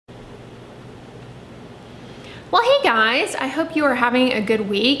Well, hey guys, I hope you are having a good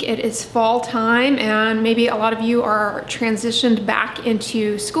week. It is fall time and maybe a lot of you are transitioned back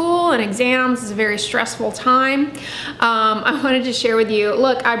into school and exams. It's a very stressful time. I wanted to share with you,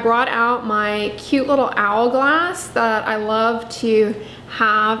 look, I brought out my cute little owl glass that I love to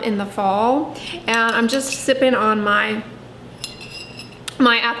have in the fall, and I'm just sipping on my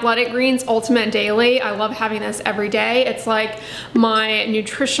Athletic Greens Ultimate Daily. I love having this every day. It's like my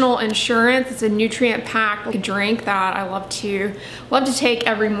nutritional insurance. It's a nutrient-packed drink that I love to take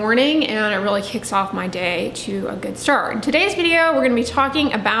every morning, and it really kicks off my day to a good start. In today's video, we're gonna be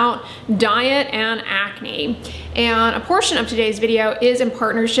talking about diet and acne. And a portion of today's video is in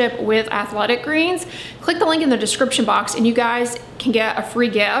partnership with Athletic Greens. Click the link in the description box and you guys can get a free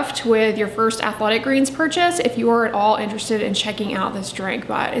gift with your first Athletic Greens purchase if you are at all interested in checking out this drink.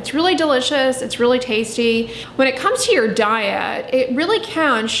 But it's really delicious, it's really tasty. When it comes to your diet, it really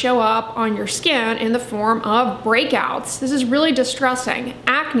can show up on your skin in the form of breakouts. This is really distressing.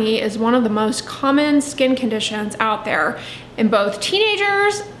 Acne is one of the most common skin conditions out there in both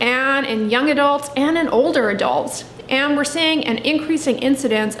teenagers and in young adults and in older adults. And we're seeing an increasing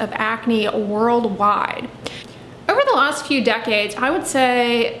incidence of acne worldwide. Over the last few decades, I would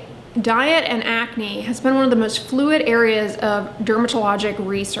say diet and acne has been one of the most fluid areas of dermatologic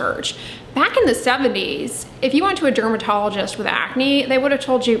research. Back in the 70s, if you went to a dermatologist with acne, they would have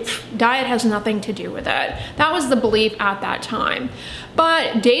told you diet has nothing to do with it. That was the belief at that time.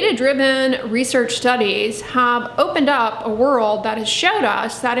 But data-driven research studies have opened up a world that has showed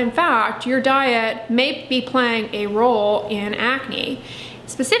us that in fact your diet may be playing a role in acne.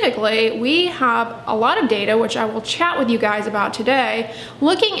 Specifically, we have a lot of data, which I will chat with you guys about today,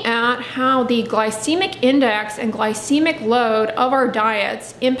 looking at how the glycemic index and glycemic load of our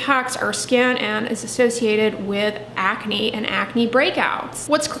diets impacts our skin and is associated with acne and acne breakouts.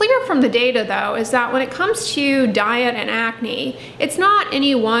 What's clear from the data, though, is that when it comes to diet and acne, it's not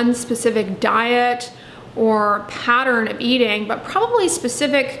any one specific diet or pattern of eating, but probably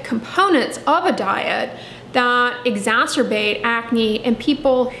specific components of a diet that exacerbate acne in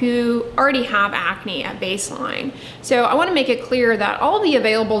people who already have acne at baseline. So I want to make it clear that all the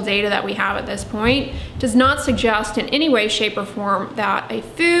available data that we have at this point does not suggest in any way, shape, or form that a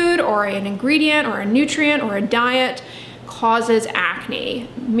food or an ingredient or a nutrient or a diet causes acne.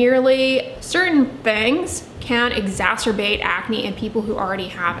 Merely certain things can exacerbate acne in people who already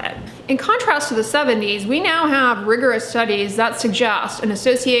have it. In contrast to the 70s, we now have rigorous studies that suggest an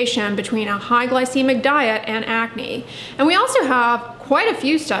association between a high glycemic diet and acne. And we also have quite a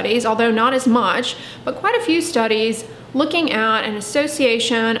few studies, although not as much, but quite a few studies looking at an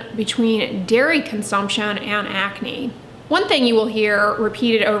association between dairy consumption and acne. One thing you will hear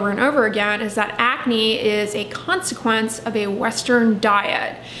repeated over and over again is that acne is a consequence of a Western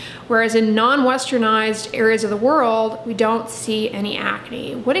diet. Whereas in non-Westernized areas of the world, we don't see any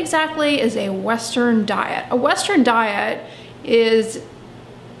acne. What exactly is a Western diet? A Western diet is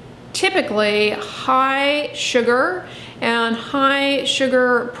typically high sugar and high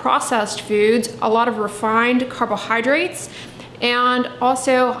sugar processed foods, a lot of refined carbohydrates, and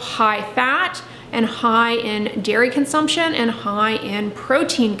also high fat, and high in dairy consumption and high in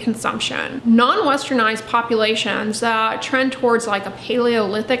protein consumption. Non-Westernized populations that trend towards like a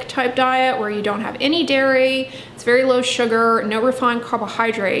Paleolithic type diet where you don't have any dairy, it's very low sugar, no refined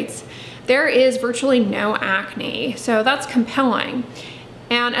carbohydrates, there is virtually no acne. So that's compelling.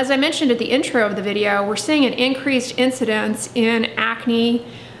 And as I mentioned at the intro of the video, we're seeing an increased incidence in acne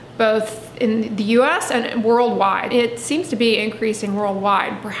both in the US and worldwide. It seems to be increasing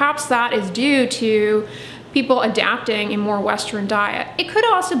worldwide. Perhaps that is due to people adapting a more Western diet. It could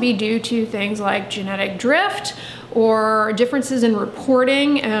also be due to things like genetic drift or differences in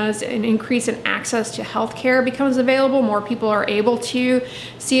reporting as an increase in access to healthcare becomes available. More people are able to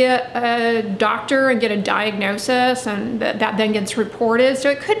see a doctor and get a diagnosis, and that then gets reported. So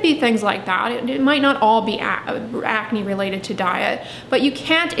it could be things like that. It might not all be acne related to diet, but you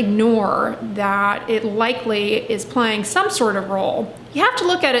can't ignore that it likely is playing some sort of role. You have to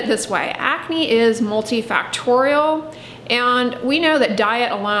look at it this way. Acne is multifactorial, and we know that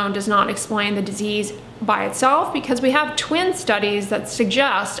diet alone does not explain the disease by itself because we have twin studies that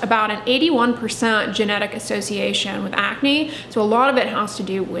suggest about an 81% genetic association with acne. So a lot of it has to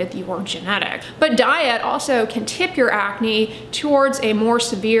do with your genetics. But diet also can tip your acne towards a more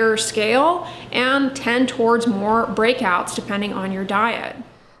severe scale and tend towards more breakouts depending on your diet.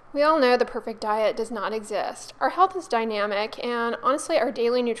 We all know the perfect diet does not exist. Our health is dynamic, and honestly, our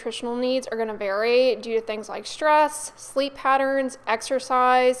daily nutritional needs are going to vary due to things like stress, sleep patterns,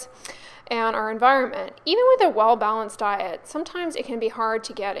 exercise, and our environment. Even with a well-balanced diet, sometimes it can be hard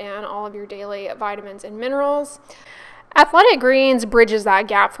to get in all of your daily vitamins and minerals. Athletic Greens bridges that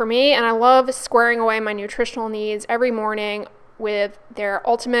gap for me, and I love squaring away my nutritional needs every morning with their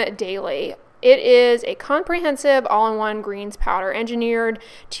Ultimate Daily. It is a comprehensive all-in-one greens powder engineered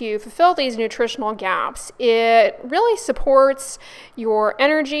to fulfill these nutritional gaps. It really supports your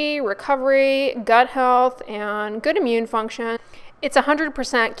energy, recovery, gut health, and good immune function. It's 100%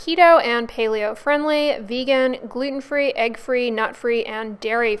 keto and paleo friendly, vegan, gluten-free, egg-free, nut-free, and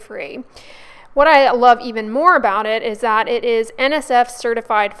dairy-free. What I love even more about it is that it is NSF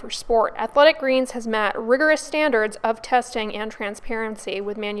certified for sport. Athletic Greens has met rigorous standards of testing and transparency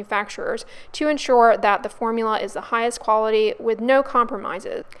with manufacturers to ensure that the formula is the highest quality with no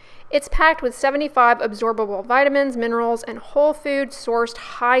compromises. It's packed with 75 absorbable vitamins, minerals, and whole food sourced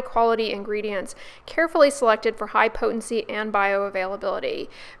high-quality ingredients, carefully selected for high potency and bioavailability.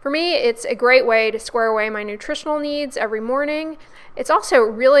 For me, it's a great way to square away my nutritional needs every morning. It's also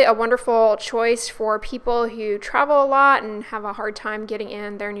really a wonderful choice for people who travel a lot and have a hard time getting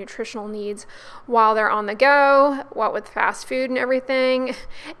in their nutritional needs while they're on the go, what with fast food and everything.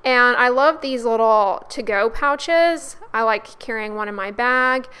 And I love these little to-go pouches. I like carrying one in my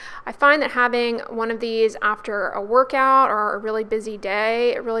bag. I find that having one of these after a workout or a really busy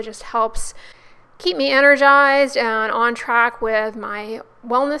day, it really just helps keep me energized and on track with my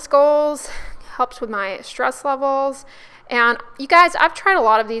wellness goals, helps with my stress levels. And you guys, I've tried a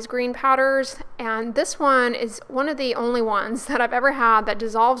lot of these green powders, and this one is one of the only ones that I've ever had that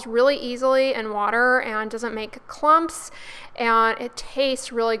dissolves really easily in water and doesn't make clumps, and it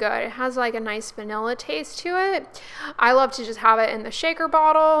tastes really good. It has like a nice vanilla taste to it. I love to just have it in the shaker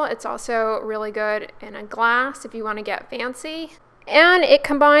bottle. It's also really good in a glass if you want to get fancy. And it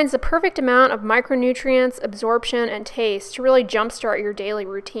combines the perfect amount of micronutrients, absorption, and taste to really jumpstart your daily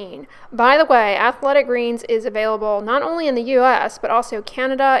routine. By the way, Athletic Greens is available not only in the US, but also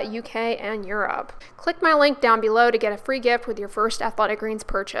Canada, UK, and Europe. Click my link down below to get a free gift with your first Athletic Greens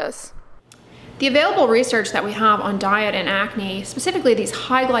purchase. The available research that we have on diet and acne, specifically these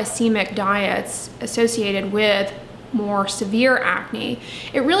high glycemic diets associated with more severe acne,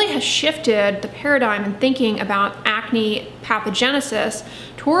 it really has shifted the paradigm in thinking about acne pathogenesis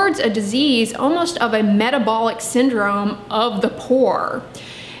towards a disease almost of a metabolic syndrome of the poor.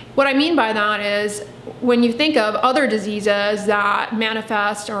 What I mean by that is when you think of other diseases that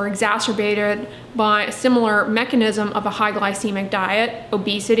manifest or exacerbated by a similar mechanism of a high glycemic diet,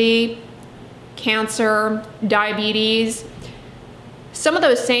 obesity, cancer, diabetes, some of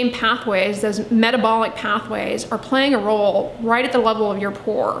those same pathways, those metabolic pathways, are playing a role right at the level of your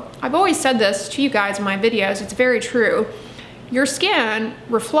pore. I've always said this to you guys in my videos, it's very true. Your skin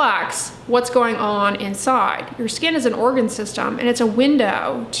reflects what's going on inside. Your skin is an organ system, and it's a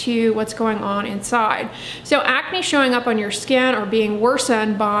window to what's going on inside. So acne showing up on your skin or being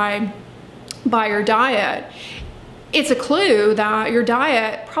worsened by your diet, it's a clue that your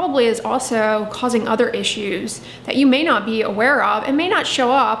diet probably is also causing other issues that you may not be aware of and may not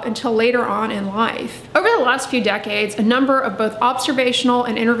show up until later on in life. Over the last few decades, a number of both observational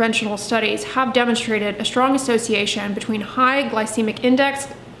and interventional studies have demonstrated a strong association between high glycemic index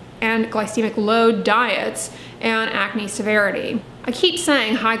and glycemic load diets and acne severity. I keep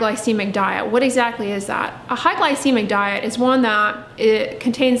saying high glycemic diet. What exactly is that? A high glycemic diet is one that it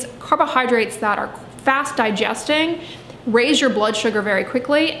contains carbohydrates that are fast digesting, raise your blood sugar very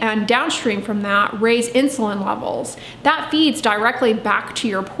quickly, and downstream from that, raise insulin levels. That feeds directly back to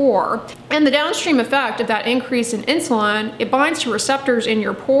your pore. And the downstream effect of that increase in insulin, it binds to receptors in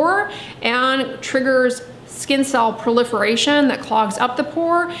your pore and triggers skin cell proliferation that clogs up the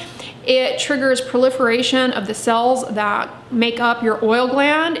pore. It triggers proliferation of the cells that make up your oil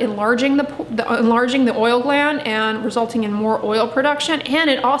gland, enlarging the oil gland and resulting in more oil production, and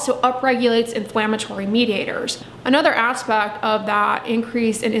it also upregulates inflammatory mediators. Another aspect of that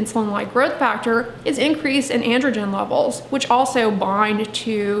increase in insulin-like growth factor is increase in androgen levels, which also bind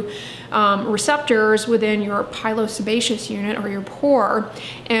to receptors within your pilosebaceous unit or your pore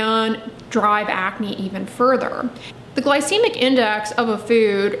and drive acne even further. The glycemic index of a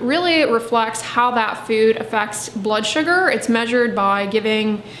food really reflects how that food affects blood sugar. It's measured by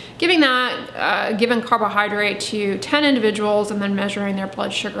giving that given carbohydrate to 10 individuals and then measuring their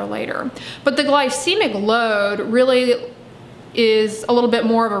blood sugar later. But the glycemic load really is a little bit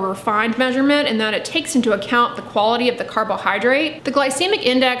more of a refined measurement in that it takes into account the quality of the carbohydrate. The glycemic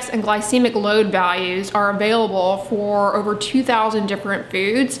index and glycemic load values are available for over 2,000 different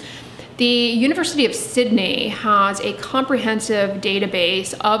foods. The University of Sydney has a comprehensive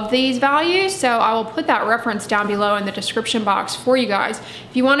database of these values, so I will put that reference down below in the description box for you guys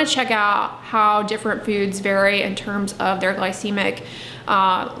if you want to check out how different foods vary in terms of their glycemic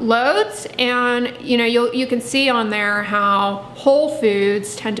loads. And you can see on there how whole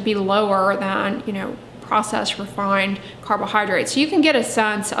foods tend to be lower than processed refined carbohydrates. So you can get a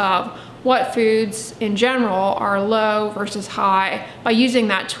sense of what foods in general are low versus high by using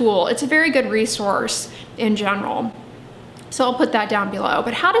that tool. It's a very good resource in general. So I'll put that down below.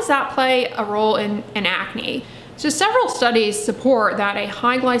 But how does that play a role in acne? So several studies support that a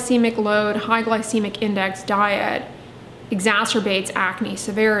high glycemic load, high glycemic index diet exacerbates acne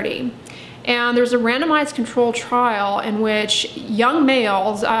severity. And there's a randomized controlled trial in which young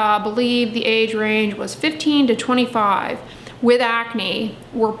males, I believe the age range was 15 to 25, with acne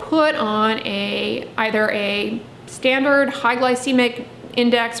were put on either a standard high glycemic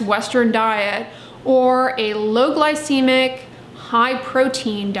index Western diet or a low glycemic high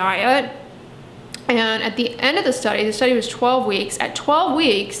protein diet. And at the end of the study was 12 weeks. At 12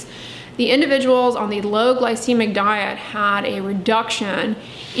 weeks, the individuals on the low glycemic diet had a reduction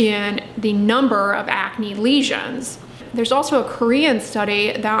in the number of acne lesions. There's also a Korean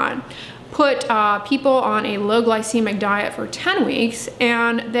study that put people on a low glycemic diet for 10 weeks,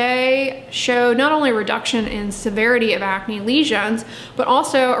 and they showed not only a reduction in severity of acne lesions, but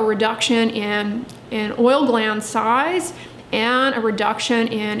also a reduction in oil gland size and a reduction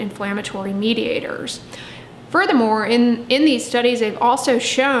in inflammatory mediators. Furthermore, in these studies, they've also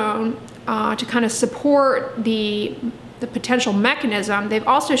shown to kind of support the potential mechanism, they've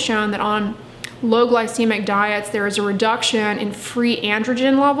also shown that on low glycemic diets, there is a reduction in free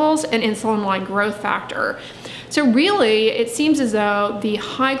androgen levels and insulin-like growth factor. So really, it seems as though the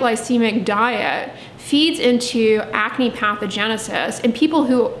high glycemic diet feeds into acne pathogenesis in people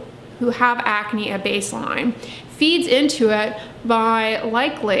who have acne at baseline, feeds into it by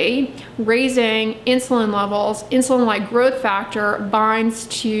likely raising insulin levels. Insulin-like growth factor binds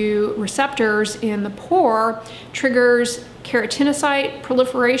to receptors in the pore, triggers keratinocyte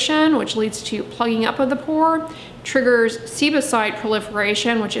proliferation, which leads to plugging up of the pore, triggers sebocyte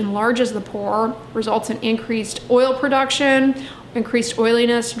proliferation, which enlarges the pore, results in increased oil production. Increased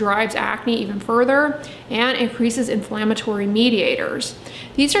oiliness drives acne even further and increases inflammatory mediators.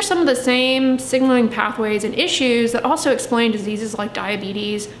 These are some of the same signaling pathways and issues that also explain diseases like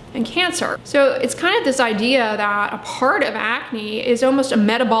diabetes and cancer. So it's kind of this idea that a part of acne is almost a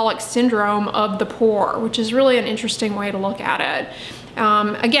metabolic syndrome of the pore, which is really an interesting way to look at it.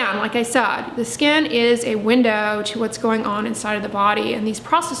 Again, like I said, the skin is a window to what's going on inside of the body, and these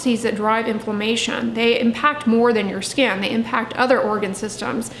processes that drive inflammation, they impact more than your skin. They impact other organ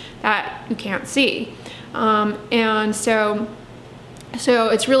systems that you can't see. And so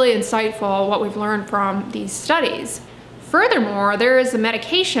it's really insightful what we've learned from these studies. Furthermore, there is a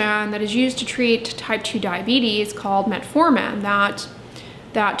medication that is used to treat type 2 diabetes called Metformin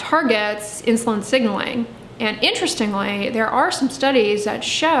that targets insulin signaling. And interestingly, there are some studies that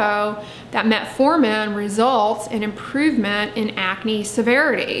show that metformin results in improvement in acne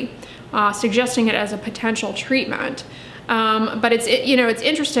severity, suggesting it as a potential treatment. But it's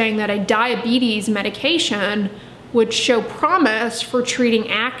interesting that a diabetes medication would show promise for treating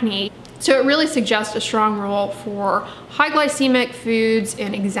acne. So it really suggests a strong role for high glycemic foods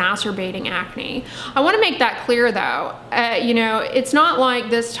in exacerbating acne. I want to make that clear though. It's not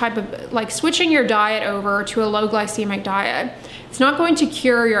like this type of, like switching your diet over to a low glycemic diet. It's not going to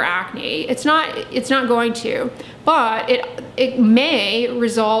cure your acne. It's not going to, but it may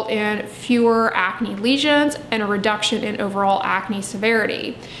result in fewer acne lesions and a reduction in overall acne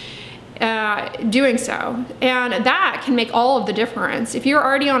severity. Doing so. And that can make all of the difference. If you're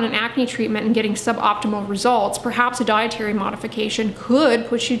already on an acne treatment and getting suboptimal results, perhaps a dietary modification could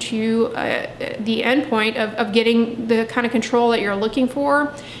push you to the end point of getting the kind of control that you're looking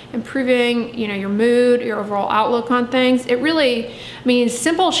for, improving your mood, your overall outlook on things. It really means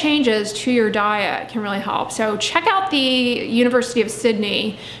simple changes to your diet can really help. So check out the University of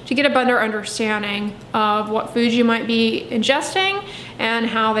Sydney to get a better understanding of what foods you might be ingesting and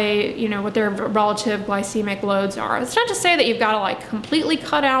how they, what their relative glycemic loads are. It's not to say that you've got to like completely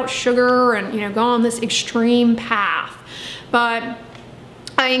cut out sugar and go on this extreme path, but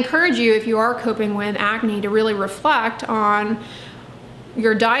I encourage you, if you are coping with acne, to really reflect on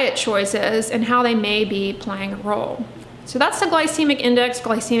your diet choices and how they may be playing a role. So that's the glycemic index,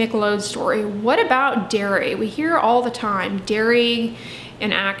 glycemic load story. What about dairy? We hear all the time, dairy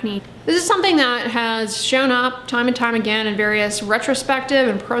in acne. This is something that has shown up time and time again in various retrospective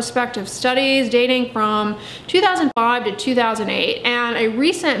and prospective studies dating from 2005 to 2008. And a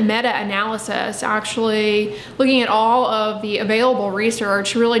recent meta-analysis actually looking at all of the available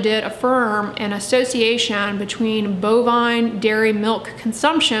research really did affirm an association between bovine dairy milk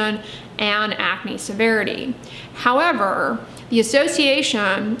consumption and acne severity. However, the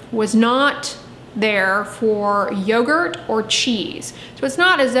association was not there for yogurt or cheese. So it's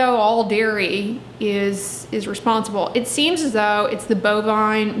not as though all dairy is responsible. It seems as though it's the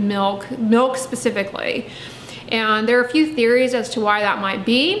bovine milk specifically. And there are a few theories as to why that might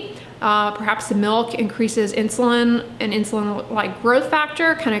be. Perhaps the milk increases insulin and insulin-like growth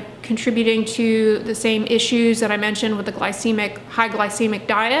factor, kind of contributing to the same issues that I mentioned with the high glycemic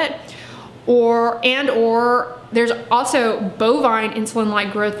diet. Or there's also bovine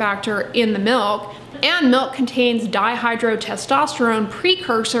insulin-like growth factor in the milk, and milk contains dihydrotestosterone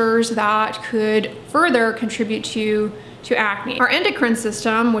precursors that could further contribute to acne. Our endocrine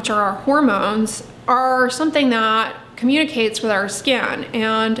system, which are our hormones, are something that communicates with our skin,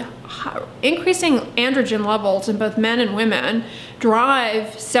 and increasing androgen levels in both men and women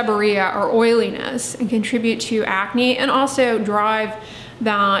drive seborrhea or oiliness and contribute to acne, and also drive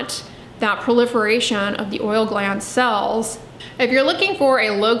that proliferation of the oil gland cells. If you're looking for a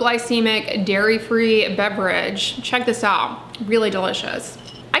low glycemic, dairy-free beverage, check this out, really delicious.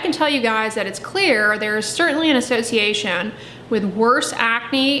 I can tell you guys that it's clear there is certainly an association with worse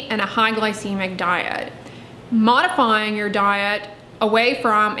acne and a high glycemic diet. Modifying your diet away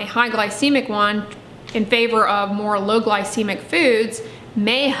from a high glycemic one in favor of more low glycemic foods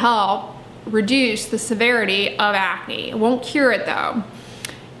may help reduce the severity of acne. It won't cure it though.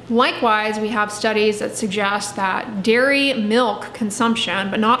 Likewise, we have studies that suggest that dairy milk consumption,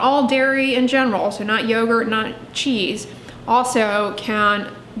 but not all dairy in general, so not yogurt, not cheese, also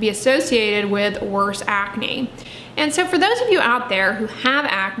can be associated with worse acne. And so for those of you out there who have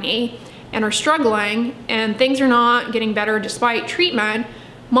acne and are struggling and things are not getting better despite treatment,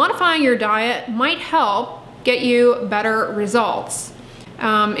 modifying your diet might help get you better results.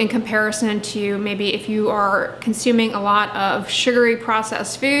 In comparison to maybe if you are consuming a lot of sugary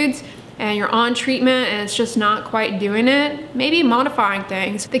processed foods and you're on treatment and it's just not quite doing it, maybe modifying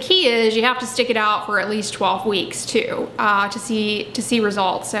things. The key is you have to stick it out for at least 12 weeks too to see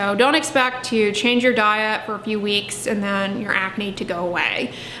results. So don't expect to change your diet for a few weeks and then your acne to go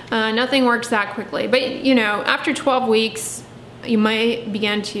away. Nothing works that quickly, but you know, after 12 weeks, you might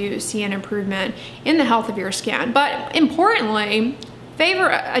begin to see an improvement in the health of your skin. But importantly,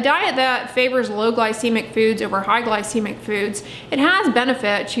 a diet that favors low glycemic foods over high glycemic foods, it has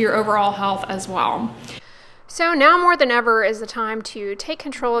benefit to your overall health as well. So now more than ever is the time to take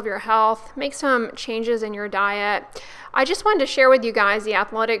control of your health, make some changes in your diet. I just wanted to share with you guys the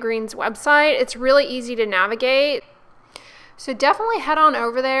Athletic Greens website. It's really easy to navigate. So definitely head on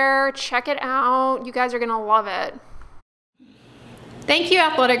over there, check it out. You guys are gonna love it. Thank you,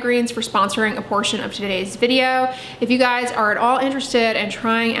 Athletic Greens, for sponsoring a portion of today's video. If you guys are at all interested in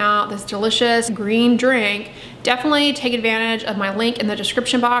trying out this delicious green drink, definitely take advantage of my link in the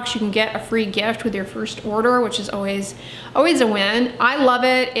description box. You can get a free gift with your first order, which is always a win. I love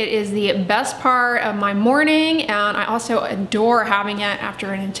it. It is the best part of my morning, and I also adore having it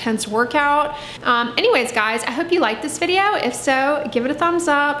after an intense workout. Anyways, guys, I hope you liked this video. If so, give it a thumbs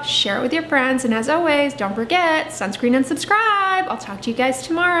up, share it with your friends, and as always, don't forget, sunscreen and subscribe. I'll talk to you guys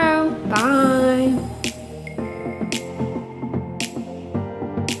tomorrow. Bye.